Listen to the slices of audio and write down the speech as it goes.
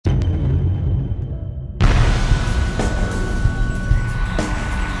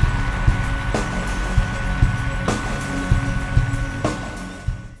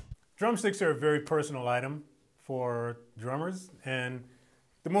Drumsticks are a very personal item for drummers, and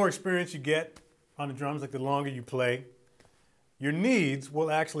the more experience you get on the drums, like the longer you play, your needs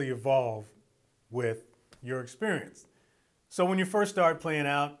will actually evolve with your experience. So when you first start playing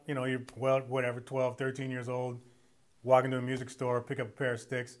out, you're, well, whatever, 12, 13 years old, walk into a music store, pick up a pair of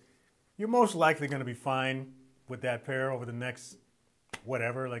sticks, you're most likely going to be fine with that pair over the next,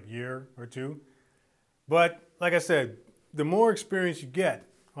 whatever, like year or two. But like I said, the more experience you get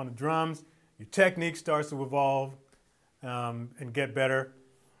on the drums, your technique starts to evolve and get better,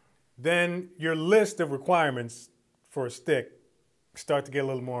 then your list of requirements for a stick start to get a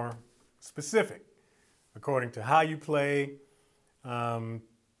little more specific according to how you play.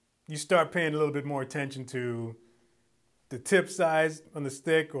 You start paying a little bit more attention to the tip size on the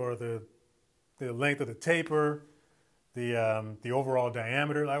stick, or the length of the taper, the overall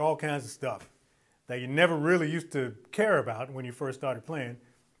diameter, like all kinds of stuff that you never really used to care about when you first started playing.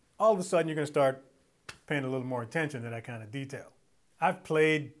 All of a sudden, you're going to start paying a little more attention to that kind of detail. I've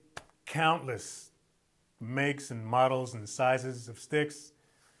played countless makes and models and sizes of sticks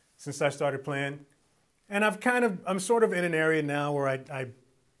since I started playing. And I'm sort of in an area now where I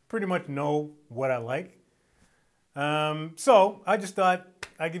pretty much know what I like. So I just thought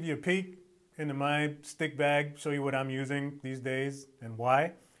I'd give you a peek into my stick bag, show you what I'm using these days and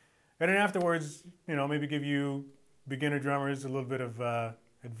why. And then afterwards, maybe give you beginner drummers a little bit of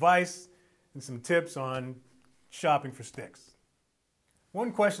advice and some tips on shopping for sticks.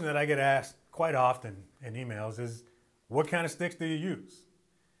 One question that I get asked quite often in emails is, what kind of sticks do you use?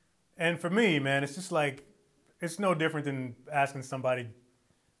 And for me, man, it's just like, it's no different than asking somebody,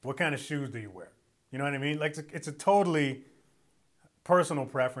 what kind of shoes do you wear? You know what I mean? Like, it's a totally personal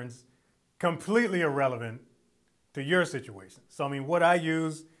preference, completely irrelevant to your situation. So, I mean, what I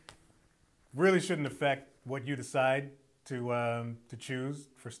use really shouldn't affect what you decide to choose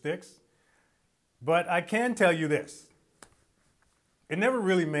for sticks. But I can tell you this. It never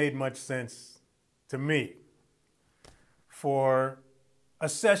really made much sense to me for a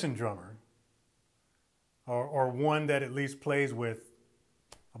session drummer, or one that at least plays with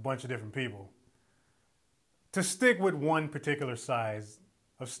a bunch of different people, to stick with one particular size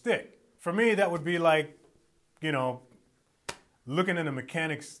of stick. For me, that would be like, looking in a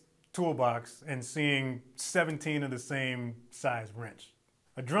mechanic's toolbox and seeing 17 of the same size wrench.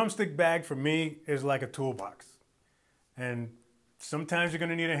 A drumstick bag for me is like a toolbox. And sometimes you're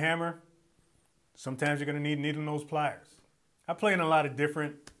going to need a hammer. Sometimes you're going to need needle nose pliers. I play in a lot of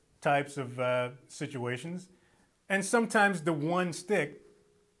different types of situations. And sometimes the one stick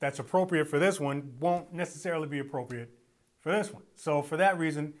that's appropriate for this one won't necessarily be appropriate for this one. So for that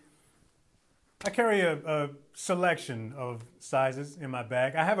reason, I carry a selection of sizes in my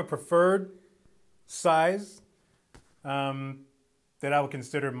bag. I have a preferred size that I would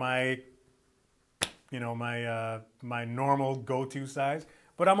consider my normal go-to size,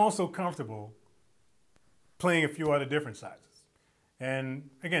 but I'm also comfortable playing a few other different sizes. And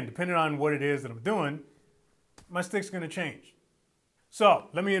again, depending on what it is that I'm doing, my stick's gonna change. So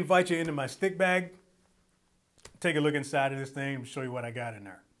let me invite you into my stick bag. Take a look inside of this thing and show you what I got in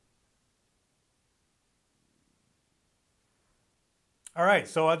there. All right,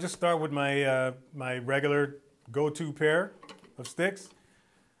 so I'll just start with my, my regular go-to pair of sticks.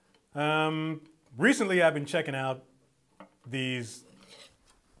 Recently, I've been checking out these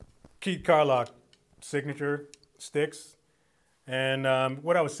Keith Carlock signature sticks. And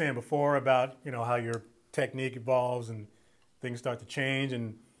what I was saying before about, how your technique evolves and things start to change,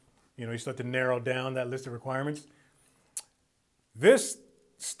 and you start to narrow down that list of requirements. This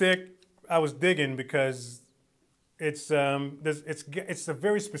stick I was digging because it's a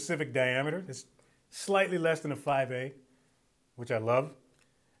very specific diameter. It's slightly less than a 5A, which I love.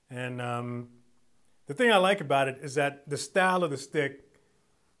 And the thing I like about it is that the style of the stick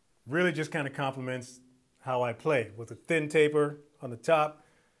really just kind of complements how I play, with a thin taper on the top.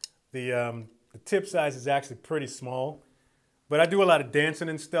 The tip size is actually pretty small, but I do a lot of dancing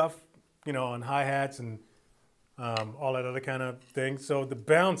and stuff, on hi-hats and all that other kind of thing. So the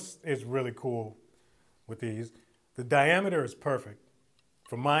bounce is really cool with these. The diameter is perfect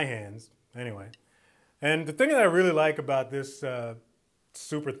for my hands, anyway. And the thing that I really like about this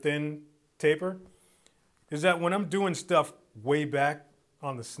super thin taper is that when I'm doing stuff way back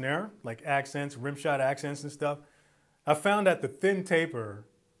on the snare, like accents, rim shot accents and stuff, I found that the thin taper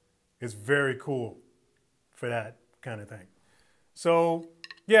is very cool for that kind of thing. So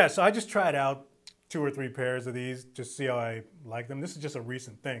yeah, so I just tried out 2 or 3 pairs of these, just see how I like them. This is just a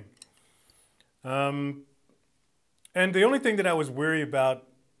recent thing. And the only thing that I was weary about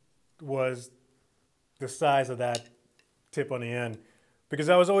was the size of that tip on the end. because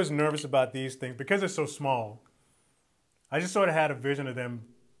I was always nervous about these things. Because they're so small, I just sort of had a vision of them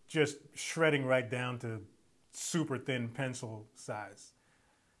just shredding right down to super thin pencil size.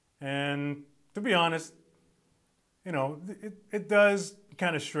 And to be honest, you know, it does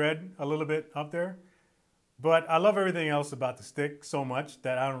kind of shred a little bit up there. But I love everything else about the stick so much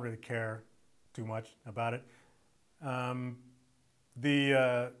that I don't really care too much about it.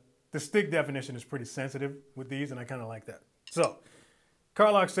 The stick definition is pretty sensitive with these, and I kind of like that. So,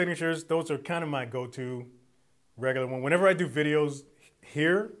 Carlock signatures, those are kind of my go-to regular one. Whenever I do videos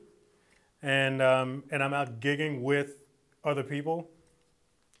here and I'm out gigging with other people,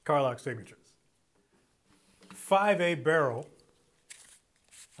 Carlock signatures. 5/8 barrel.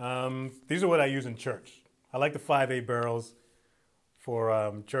 These are what I use in church. I like the 5/8 barrels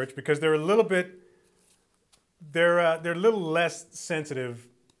for church because they're a little bit, they're a little less sensitive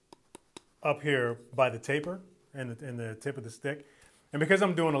up here by the taper and the tip of the stick. And because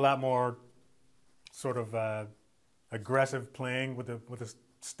I'm doing a lot more sort of aggressive playing with the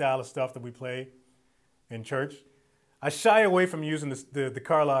style of stuff that we play in church, I shy away from using the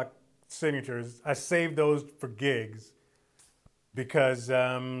Carlock signatures. I save those for gigs because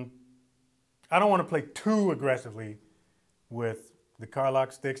I don't want to play too aggressively with the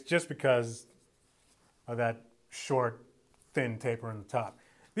Carlock sticks just because of that short, thin taper on the top.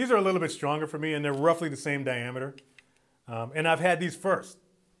 These are a little bit stronger for me, and they're roughly the same diameter. And I've had these first,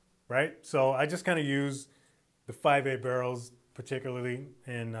 right? So I just kind of use the 5/8 barrels, particularly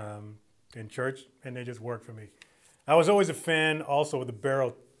in church, and they just work for me. I was always a fan also of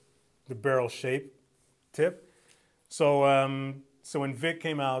the barrel shape tip. So so when Vic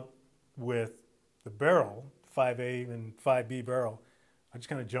came out with the barrel, 5/8 and 5B barrel, I just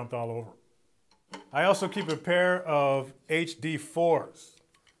kind of jumped all over. I also keep a pair of HD4s,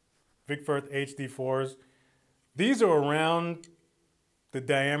 Vic Firth HD4s. These are around the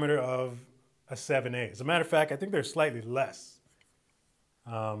diameter of a 7A. As a matter of fact, I think they're slightly less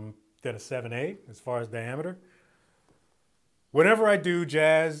than a 7A as far as diameter. Whenever I do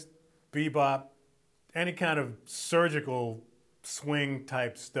jazz, bebop, any kind of surgical swing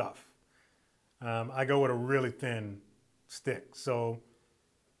type stuff, I go with a really thin stick. So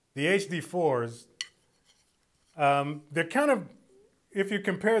the HD4s, they're kind of, if you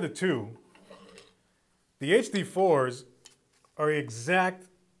compare the two, the HD4s are the exact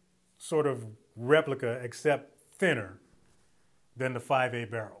sort of replica except thinner than the 5/8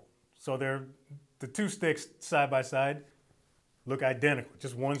 barrel. So they're the two sticks side by side look identical.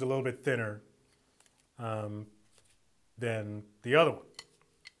 Just one's a little bit thinner than the other one.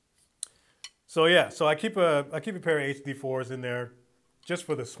 So yeah, so I keep a pair of HD4s in there just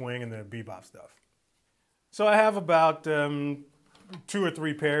for the swing and the bebop stuff. So I have about 2 or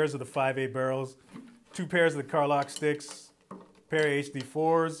 3 pairs of the 5/8 barrels, 2 pairs of the Carlock sticks, a pair of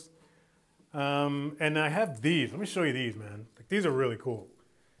HD4s, and I have these. Let me show you these, man. Like, these are really cool.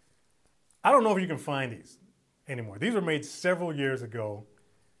 I don't know if you can find these anymore. These were made several years ago,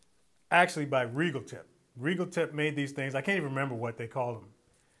 actually by Regal Tip. Regal Tip made these things. I can't even remember what they called them.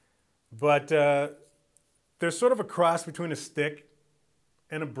 But they're sort of a cross between a stick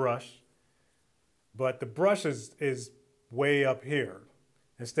and a brush. But the brush is way up here.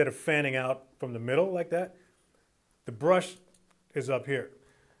 Instead of fanning out from the middle like that, the brush is up here.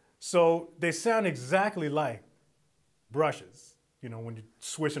 So they sound exactly like brushes, you know, when you're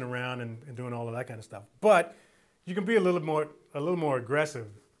swishing around and doing all of that kind of stuff. But you can be a little more aggressive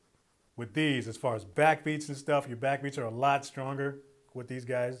with these as far as backbeats and stuff. Your backbeats are a lot stronger with these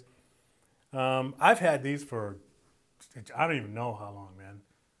guys. I've had these for, I don't even know how long, man.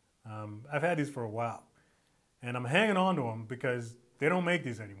 I've had these for a while. And I'm hanging on to them because they don't make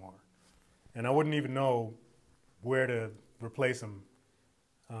these anymore. And I wouldn't even know where to replace them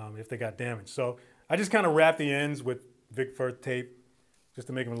if they got damaged. So I just kind of wrap the ends with Vic Firth tape just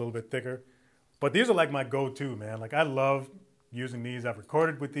to make them a little bit thicker. But these are like my go-to, man. Like, I love using these. I've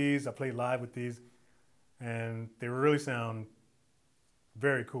recorded with these. I played live with these. And they really sound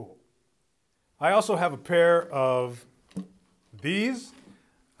very cool. I also have a pair of these.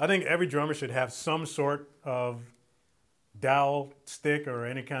 I think every drummer should have some sort of dowel stick or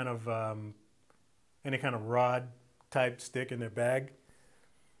any kind of rod type stick in their bag,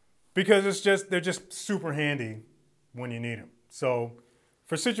 because they're just super handy when you need them. So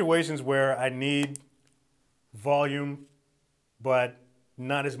for situations where I need volume, but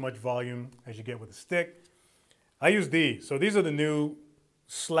not as much volume as you get with a stick, I use these. So these are the new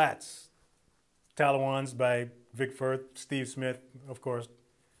slats, Talawans by Vic Firth. Steve Smith, of course,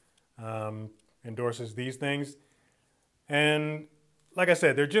 endorses these things. And like I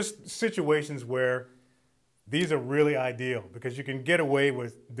said, they're just situations where these are really ideal because you can get away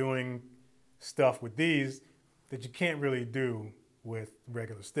with doing stuff with these that you can't really do with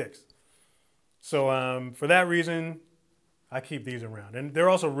regular sticks. So for that reason, I keep these around. And they're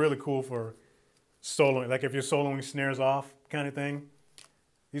also really cool for soloing, like if you're soloing snares off kind of thing.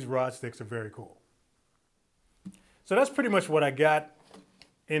 These rod sticks are very cool. So that's pretty much what I got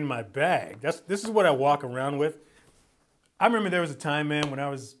in my bag. This is what I walk around with. I remember there was a time, man, when I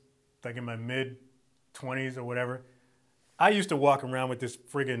was like in my mid-20s or whatever, I used to walk around with this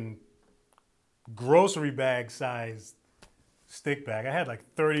friggin' grocery bag sized stick bag. I had like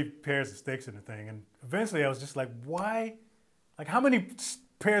 30 pairs of sticks in the thing. And eventually I was just like, why? Like, how many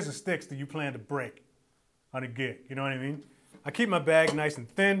pairs of sticks do you plan to break on a gig? You know what I mean? I keep my bag nice and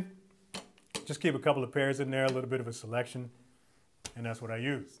thin. Just keep a couple of pairs in there, a little bit of a selection, and that's what I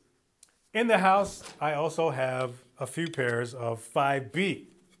use. In the house, I also have a few pairs of 5B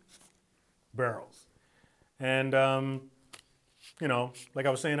barrels. And, you know, like I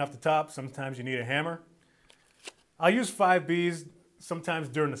was saying off the top, sometimes you need a hammer. I'll use 5Bs sometimes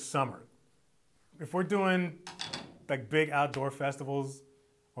during the summer. If we're doing like big outdoor festivals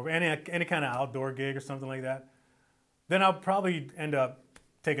or any kind of outdoor gig or something like that, then I'll probably end up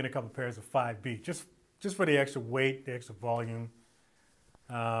taking a couple pairs of 5B, just for the extra weight, the extra volume.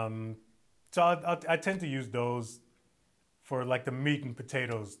 So I tend to use those for like the meat and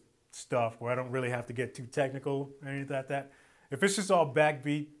potatoes stuff where I don't really have to get too technical or anything like that. If it's just all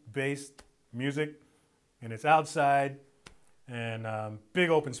backbeat based music and it's outside and big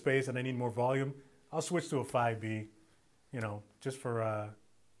open space and I need more volume, I'll switch to a 5B, you know, just for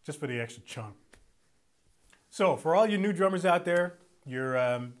the extra chunk. So for all you new drummers out there,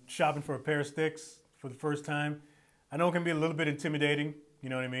 you're shopping for a pair of sticks for the first time. I know it can be a little bit intimidating, you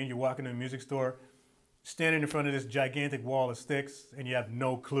know what I mean? You're walking to a music store, standing in front of this gigantic wall of sticks, and you have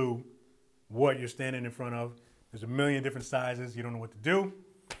no clue what you're standing in front of. There's a million different sizes, you don't know what to do.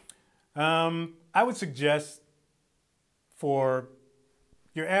 I would suggest for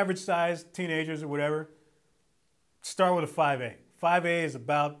your average size, teenagers or whatever, start with a 5A. 5A is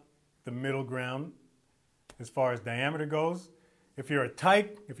about the middle ground as far as diameter goes. If you're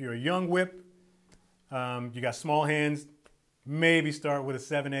a young whip, you got small hands, maybe start with a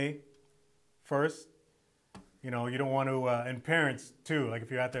 7A first. You know, you don't want to, and parents too, like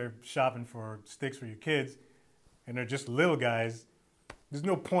if you're out there shopping for sticks for your kids and they're just little guys, there's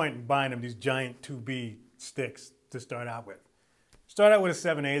no point in buying them these giant 2B sticks to start out with. Start out with a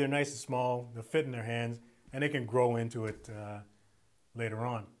 7A, they're nice and small, they'll fit in their hands, and they can grow into it later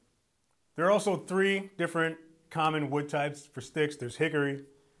on. There are also 3 different common wood types for sticks. There's hickory,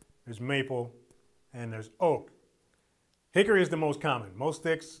 there's maple, and there's oak. Hickory is the most common. Most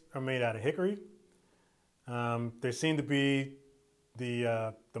sticks are made out of hickory. They seem to be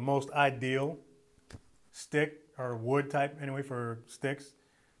the most ideal stick or wood type anyway for sticks.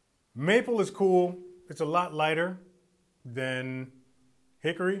 Maple is cool. It's a lot lighter than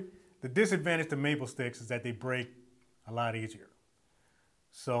hickory. The disadvantage to maple sticks is that they break a lot easier.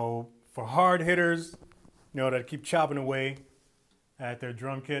 So for hard hitters, you know, that keep chopping away at their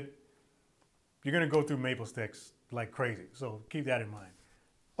drum kit, you're gonna go through maple sticks like crazy. So keep that in mind.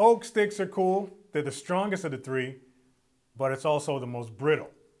 Oak sticks are cool. They're the strongest of the 3, but it's also the most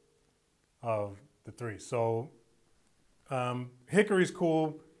brittle of the 3. So hickory is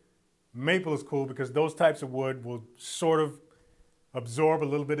cool. Maple is cool because those types of wood will sort of absorb a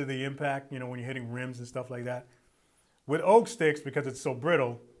little bit of the impact, you know, when you're hitting rims and stuff like that. With oak sticks, because it's so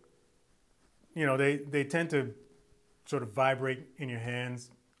brittle, you know, they tend to sort of vibrate in your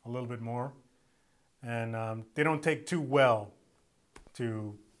hands a little bit more. And they don't take too well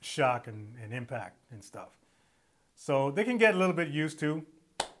to shock and impact and stuff. So they can get a little bit used to,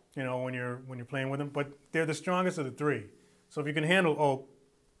 you know, when you're playing with them, but they're the strongest of the 3. So if you can handle oak,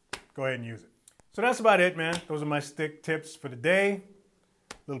 go ahead and use it. So that's about it, man. Those are my stick tips for the day.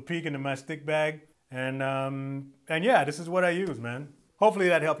 A little peek into my stick bag. And yeah, this is what I use, man. Hopefully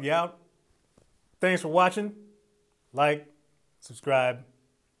that helped you out. Thanks for watching. Like, subscribe.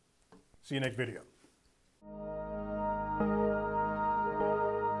 See you next video.